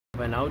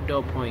an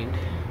outdoor point,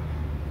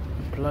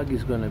 the plug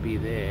is going to be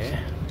there,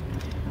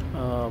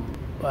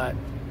 but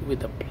with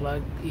the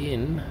plug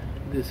in,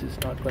 this is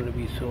not going to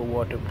be so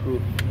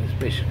waterproof,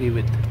 especially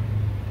with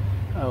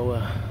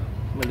our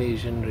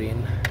Malaysian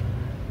rain.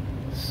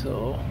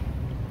 So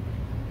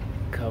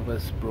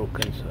cover's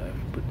broken, so I have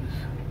to put this.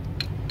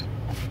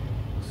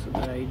 So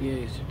the idea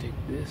is to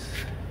take this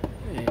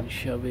and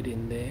shove it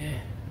in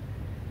there.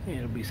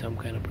 It'll be some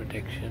kind of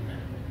protection.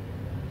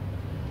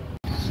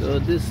 So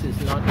this is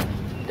not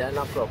done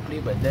up properly,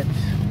 but that's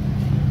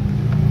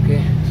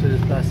okay. So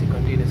this plastic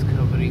container is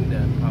covering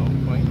the power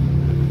point.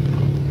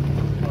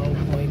 Power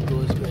point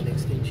goes to an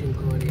extension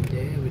cord in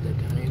there with a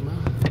timer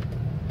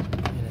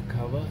and a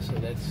cover, so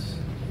that's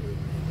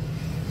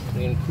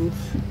rainproof.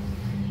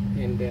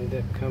 And then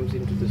that comes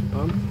into this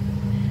pump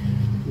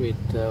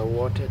with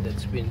water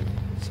that's been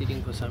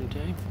sitting for some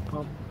time.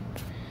 Pump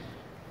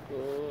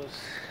goes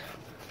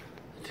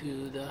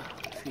to the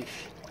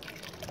fish.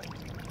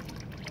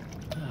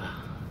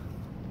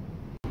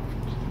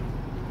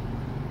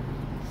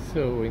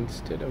 So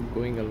instead of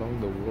going along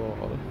the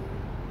wall,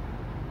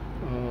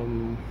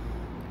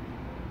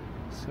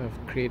 so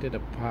I've created a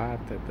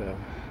path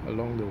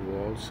along the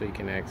wall so you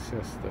can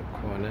access the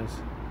corners,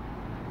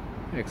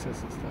 access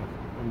the stuff.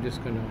 I'm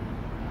just gonna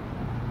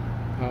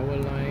power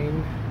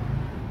line,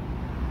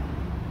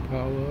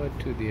 power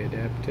to the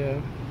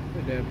adapter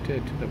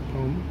to the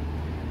pump.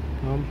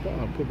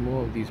 I'll put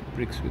more of these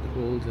bricks with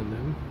holes in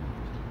them,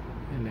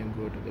 and then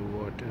go to the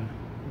water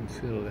and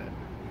fill that.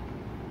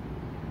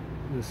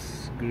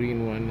 This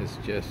green one is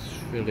just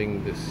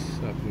filling this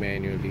up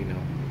manually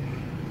now.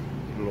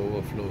 It'll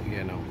overflow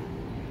here now.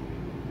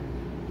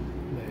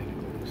 There it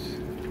goes.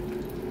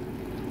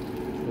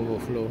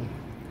 Overflow.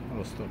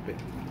 I'll stop it.